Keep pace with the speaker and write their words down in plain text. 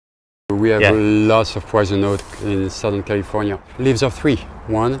we have lots of poison oak in Southern California. Leaves of 3.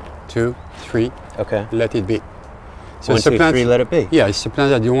 1, 2, 3. Okay. Let it be. So 1, 2, 3, let it be. Yeah, it's a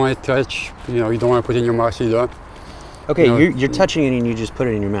plant that you want to touch. You know, you don't want to put in your mouth either. Okay, you know, you're touching it and you just put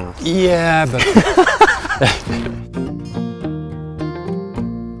it in your mouth. Yeah, but.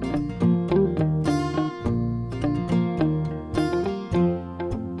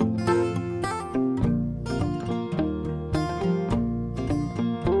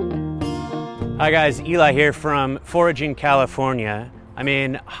 Hi guys, Eli here from Foraging, California. I'm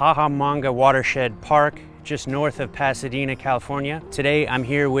in Hahamongna Watershed Park, just north of Pasadena, California. Today I'm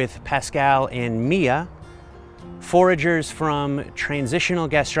here with Pascal and Mia, foragers from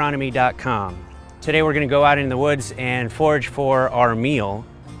transitionalgastronomy.com. Today we're gonna go out in the woods and forage for our meal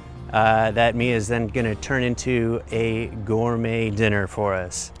that Mia is then gonna turn into a gourmet dinner for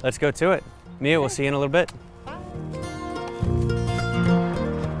us. Let's go to it. Mia, we'll see you in a little bit.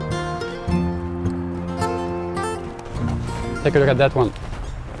 Take a look at that one.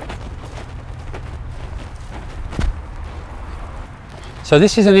 So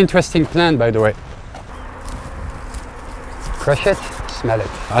this is an interesting plant, by the way. Crush it, smell it.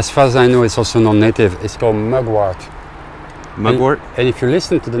 As far as I know, it's also non-native. It's called mugwort. Mugwort? And if you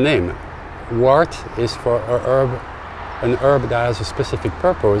listen to the name, wort is for an herb that has a specific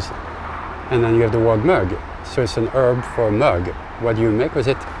purpose, and then you have the word mug. So it's an herb for a mug. What do you make with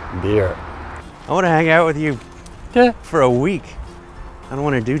it? Beer. I want to hang out with you. Yeah. For a week. I don't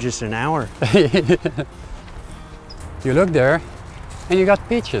want to do just an hour. You look there and you got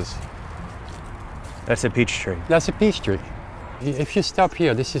peaches. That's a peach tree. That's a peach tree. If you stop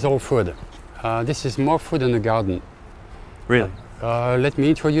here, this is all food. This is more food than a garden. Really? Let me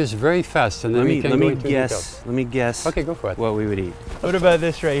introduce very fast and then we can go into details. Let me guess. Okay, go for it. What we would eat. What about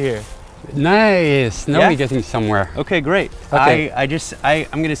this right here? Nice. Now we're getting somewhere. Okay, great. Okay.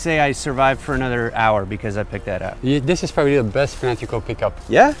 I'm gonna say I survived for another hour because I picked that up. This is probably the best plant you could pick up.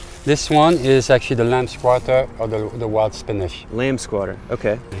 Yeah? This one is actually the lamb squatter or the wild spinach. Lamb squatter.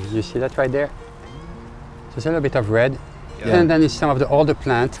 Okay. You see that right there? There's a little bit of red. Yeah. And then in some of the older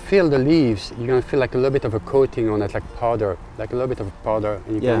plants, feel the leaves. You're gonna feel like a little bit of a coating on it, like powder, like a little bit of powder,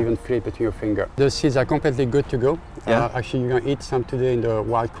 and you can even feel it between your finger. The seeds are completely good to go. Yeah. Actually, you're gonna eat some today in the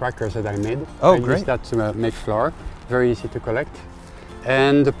wild crackers that I made. Oh, I great. used that to make flour. Very easy to collect.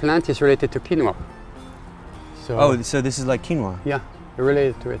 And the plant is related to quinoa. So, oh, so this is like quinoa? Yeah,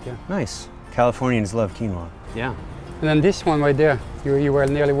 related to it, yeah. Nice. Californians love quinoa. Yeah. And then this one right there, you were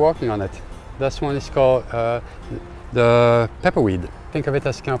nearly walking on it. This one is called the pepperweed. Think of it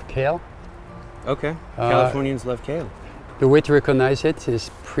as kind of kale. Okay. Californians love kale. The way to recognize it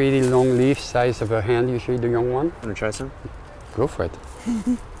is pretty long leaf, size of a hand, usually the young one. Wanna try some? Go for it.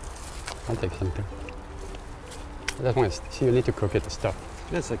 I'll take something. That one is, see, you need to cook it and stuff.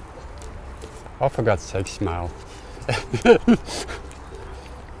 That's like... Oh, for God's sake, smile.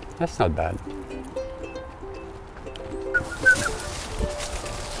 That's not bad.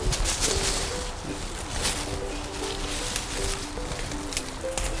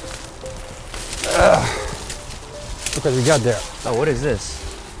 Look what we got there. Oh, what is this?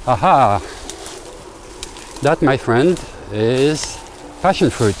 Aha! That, my friend, is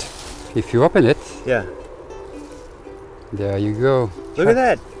passion fruit. If you open it, Yeah. there you go. Look at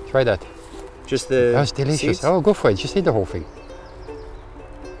that. Try that. Just the That's delicious. seeds? Oh, go for it. Just eat the whole thing.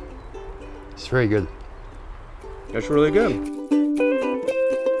 It's very good. That's really good.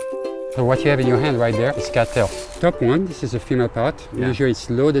 So what you have in your hand right there is cattail. Top one, this is a female part. Yeah. Usually it's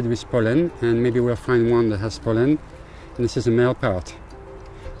loaded with pollen, and maybe we'll find one that has pollen. And this is a male part.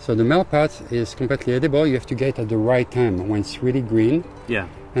 So the male part is completely edible. You have to get it at the right time when it's really green. Yeah.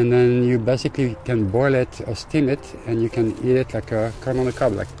 And then you basically can boil it or steam it, and you can eat it like a corn on the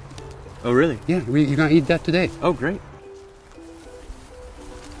cob. Like. Oh, really? Yeah, you're gonna eat that today. Oh, great.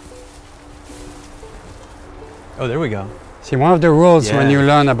 Oh, there we go. See, one of the rules when you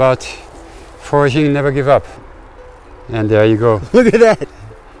learn about foraging, never give up. And there you go. Look at that.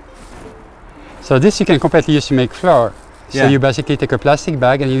 So this you can completely use to make flour. So Yeah. you basically take a plastic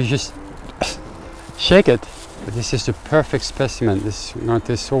bag and you just shake it. But this is the perfect specimen. This is going to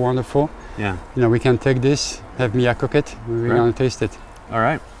taste so wonderful. Yeah. You know, we can take this, have Mia cook it, we're going to taste it. All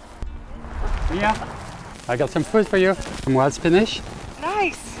right. Mia, I got some food for you. Some wild spinach.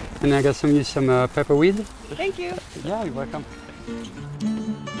 Nice. And I got some pepperweed. Thank you. Yeah, you're welcome.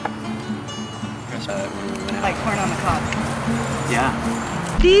 Like corn on the cob.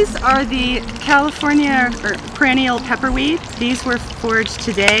 Yeah. These are the California or perennial pepperweed. These were foraged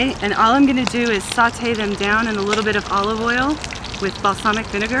today, and all I'm going to do is saute them down in a little bit of olive oil with balsamic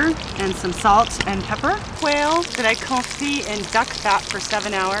vinegar and some salt and pepper. Quail that I confit in duck fat for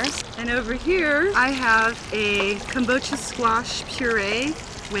 7 hours. And over here, I have a kombucha squash puree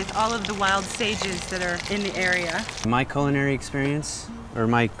with all of the wild sages that are in the area. My culinary experience, or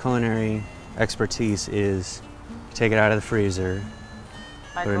my culinary expertise is take it out of the freezer,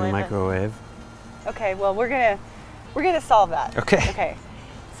 put it in the microwave. Okay, well we're gonna solve that. Okay. Okay.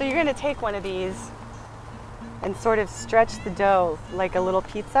 So you're gonna take one of these and sort of stretch the dough like a little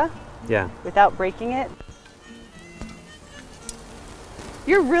pizza. Yeah. Without breaking it.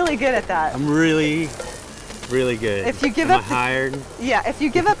 You're really good at that. I'm really good. If you give Am up I hired? Yeah, if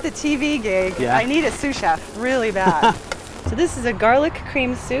you give up the TV gig, Yeah. I need a sous chef really bad. So this is a garlic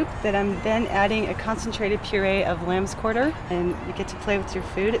cream soup that I'm then adding a concentrated puree of lamb's quarter, and you get to play with your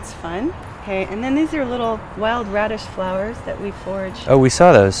food. It's fun. Okay, and then these are little wild radish flowers that we foraged. Oh, we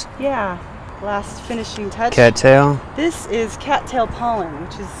saw those. Yeah, last finishing touch. Cattail. This is cattail pollen,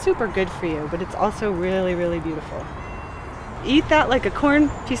 which is super good for you, but it's also really, really beautiful. Eat that like a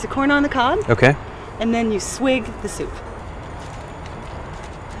piece of corn on the cob, Okay. and then you swig the soup.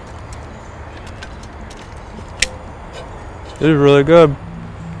 This is really good.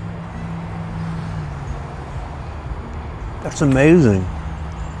 That's amazing.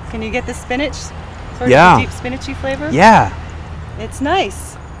 Can you get the spinach? Sort Yeah. of the deep spinachy flavor? Yeah. It's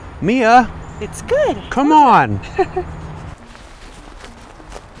nice. Mia, It's good. come on.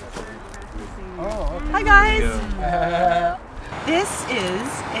 Hi guys. This is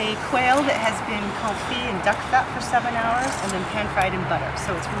a quail that has been confit in duck fat for 7 hours and then pan fried in butter.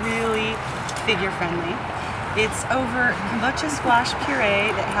 So it's really figure friendly. It's over kombucha squash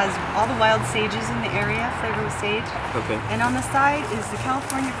puree that has all the wild sages in the area, flavored with sage. Okay. And on the side is the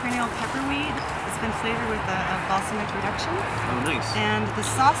California perennial pepperweed. It's been flavored with a balsamic reduction. Oh, nice. And the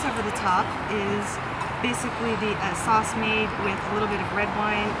sauce over the top is basically the sauce made with a little bit of red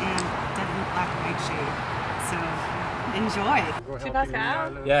wine and deadly black nightshade. So enjoy. To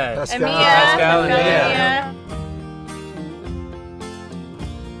Pascal. Yeah. And Mia. Pascal and Mia.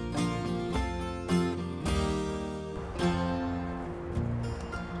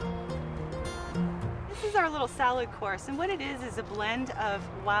 This is our little salad course, and what it is a blend of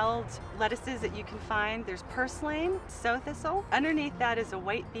wild lettuces that you can find. There's purslane, sow thistle. Underneath that is a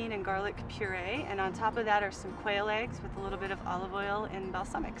white bean and garlic puree, and on top of that are some quail eggs with a little bit of olive oil and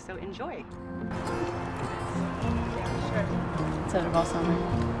balsamic. So enjoy. Instead of balsamic.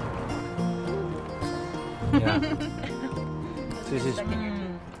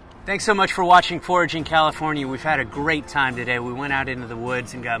 Thanks so much for watching Foraging California. We've had a great time today. We went out into the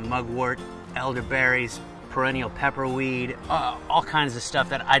woods and got mugwort, elderberries, perennial pepperweed, all kinds of stuff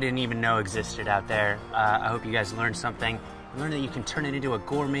that I didn't even know existed out there. I hope you guys learned something. Learned that you can turn it into a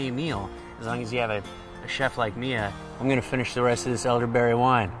gourmet meal as long as you have a chef like Mia. I'm gonna finish the rest of this elderberry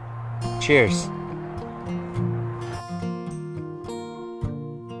wine. Cheers.